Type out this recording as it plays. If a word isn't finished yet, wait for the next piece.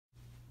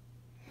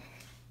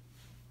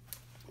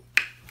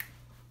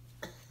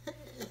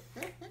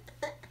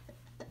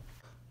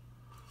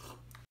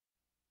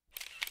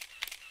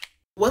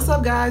What's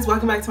up guys,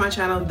 welcome back to my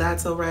channel,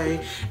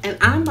 ThatSoRay, and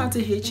I'm about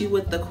to hit you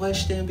with the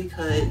question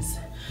because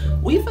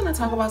we finna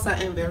talk about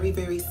something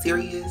very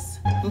serious.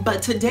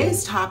 But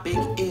today's topic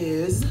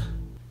is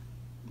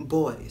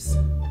boys,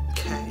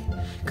 okay?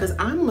 Because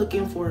I'm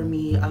looking for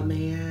me a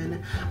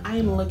man,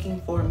 I'm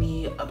looking for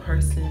me a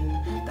person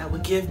that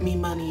would give me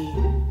money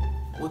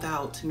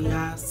without me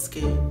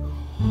asking,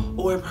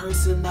 or a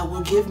person that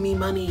will give me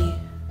money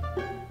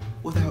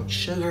without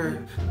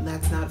sugar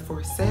that's not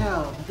for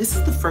sale. This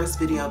is the first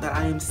video that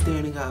I am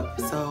standing up,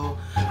 so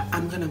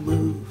I'm gonna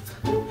move.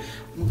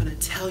 I'm gonna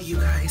tell you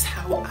guys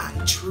how I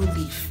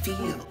truly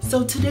feel.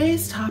 So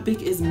today's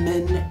topic is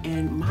men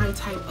and my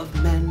type of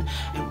men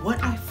and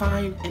what I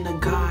find in a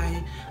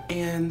guy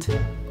and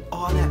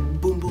all that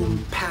boom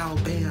boom pow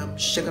bam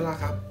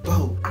shakalaka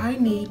bo. I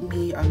need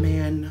me a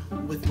man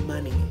with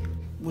money,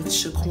 with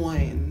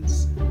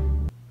shacoins,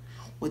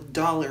 with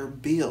dollar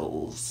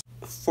bills.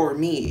 For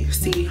me,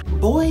 see,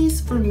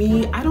 boys for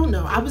me, I don't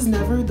know, I was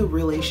never the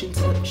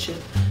relationship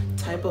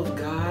type of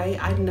guy.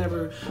 I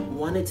never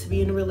wanted to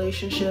be in a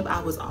relationship. I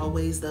was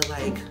always the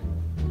like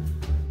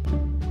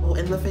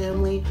in the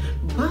family,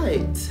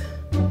 but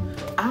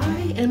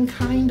I am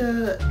kind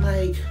of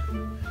like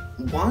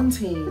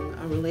wanting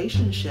a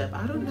relationship.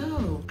 I don't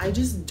know, I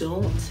just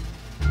don't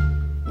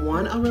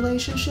want a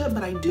relationship,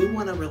 but I do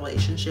want a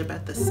relationship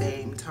at the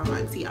same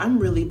time. See, I'm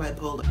really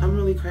bipolar. I'm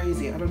really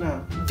crazy. I don't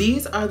know.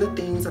 These are the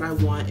things that I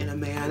want in a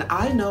man.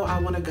 I know I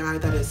want a guy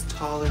that is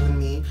taller than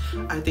me.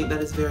 I think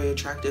that is very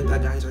attractive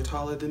that guys are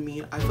taller than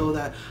me. I feel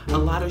that a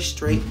lot of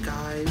straight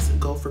guys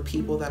go for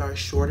people that are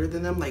shorter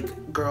than them,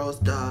 like girls,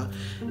 duh.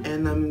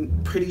 And I'm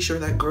pretty sure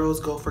that girls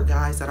go for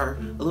guys that are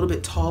a little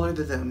bit taller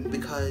than them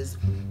because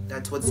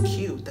that's what's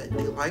cute, that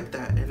they like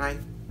that. And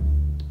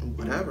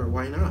whatever,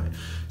 why not?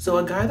 So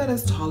a guy that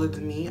is taller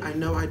than me, I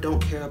know I don't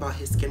care about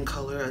his skin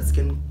color.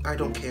 I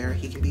don't care.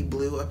 He can be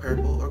blue or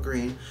purple or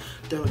green.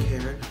 Don't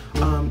care.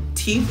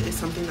 Teeth is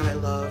something that I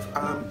love.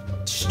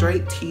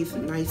 Straight teeth,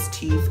 nice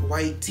teeth,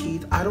 white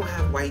teeth. I don't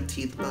have white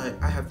teeth, but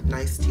I have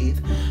nice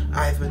teeth,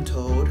 I've been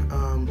told.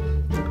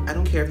 I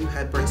don't care if you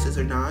had braces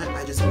or not.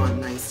 I just want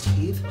nice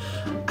teeth.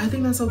 I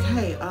think that's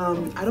okay.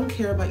 I don't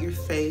care about your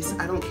face.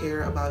 I don't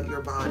care about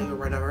your body or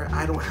whatever.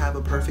 I don't have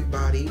a perfect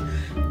body.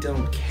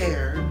 Don't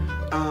care.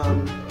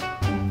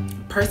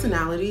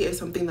 Personality is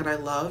something that I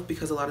love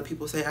because a lot of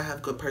people say I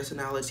have good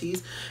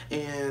personalities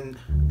and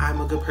I'm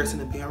a good person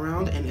to be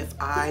around. And if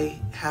I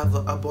have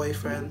a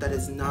boyfriend that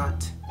is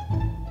not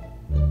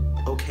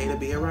okay to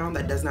be around,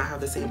 that does not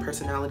have the same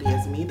personality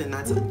as me, then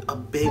that's a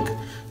big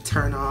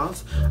turn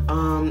off.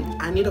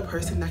 I need a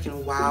person that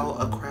can wow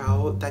a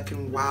crowd, that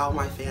can wow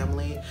my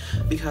family,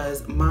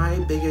 because my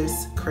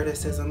biggest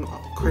criticisms,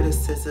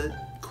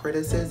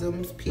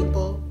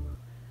 people,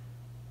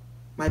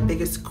 my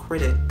biggest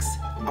critics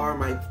are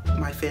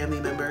my family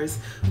members.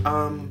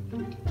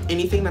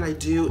 Anything that I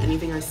do,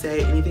 anything I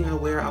say, anything I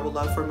wear, I would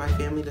love for my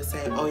family to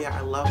say, oh yeah,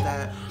 I love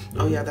that.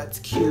 Oh yeah, that's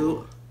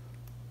cute.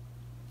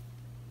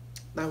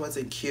 That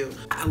wasn't cute.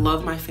 I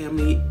love my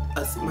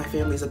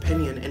family's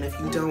opinion, and if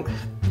you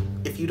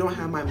don't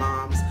have my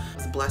mom's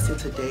blessing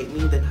to date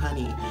me, then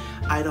honey,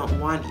 I don't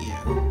want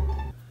you.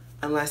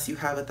 Unless you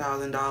have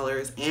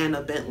 $1,000 and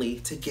a Bentley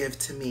to give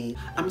to me.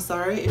 I'm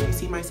sorry if you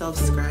see myself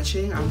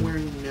scratching. I'm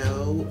wearing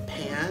no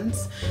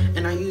pants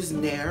and I use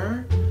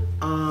Nair.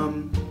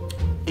 And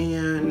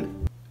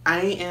I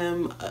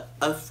am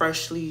a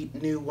freshly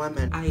new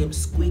woman. I am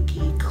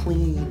squeaky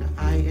clean.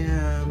 I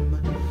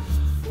am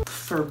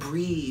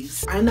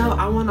Febreze. I know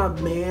I want a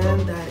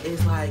man that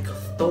is like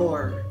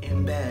Thor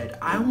in bed.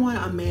 I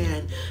want a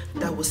man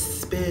that will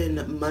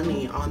spend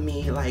money on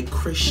me like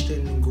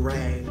Christian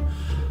Grey.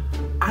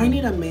 I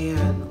need a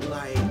man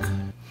like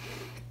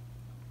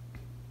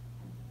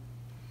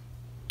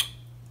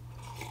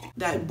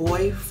that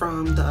boy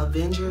from the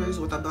Avengers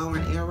with a bow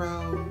and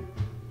arrow.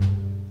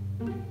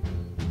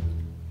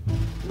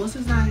 What's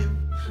his name?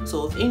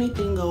 So if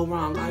anything go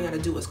wrong, all I gotta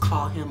do is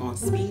call him on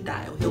speed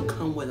dial. He'll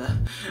come with a,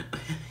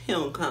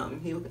 he'll come.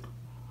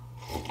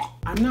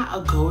 I'm not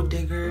a gold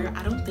digger.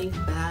 I don't think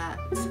that.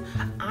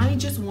 I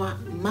just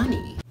want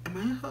money. Am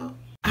I a hoe?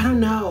 I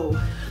don't know.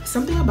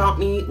 Something about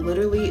me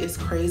literally is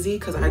crazy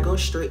because I go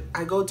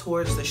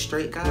towards the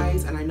straight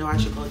guys, and I know I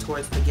should go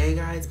towards the gay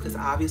guys because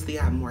obviously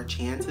I have more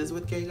chances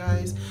with gay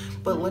guys.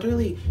 But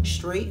literally,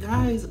 straight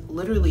guys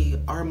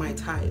literally are my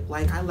type.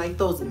 Like, I like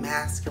those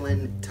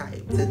masculine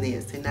types and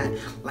this and that.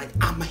 Like,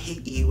 I'ma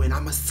hit you and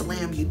I'ma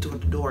slam you through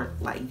the door.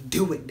 Like,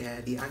 do it,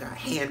 daddy. I got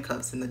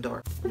handcuffs in the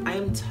door. I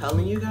am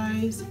telling you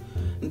guys,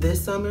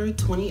 this summer,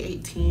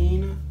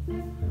 2018,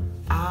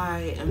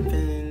 I am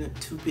finna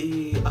to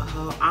be a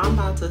hoe. I'm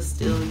about to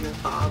steal your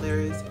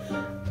fathers.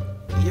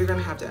 You're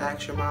gonna have to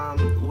ask your mom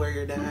where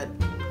your dad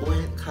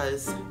went,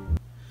 cause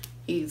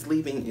he's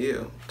leaving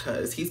you,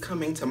 cause he's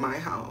coming to my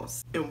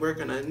house and we're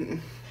gonna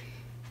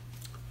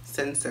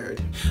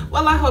censored.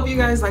 Well, I hope you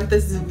guys like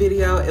this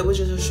video. It was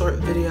just a short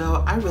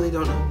video. I really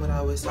don't know what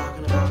I was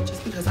talking about,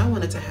 just because I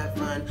wanted to have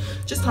fun,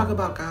 just talk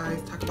about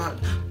guys, talk about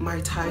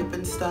my type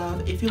and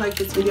stuff. If you like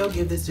this video,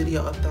 give this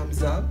video a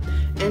thumbs up,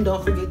 and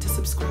don't forget to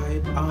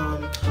subscribe.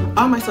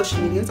 All my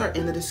social medias are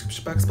in the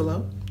description box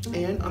below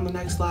and on the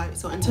next slide.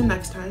 So until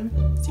next time,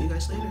 see you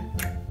guys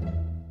later.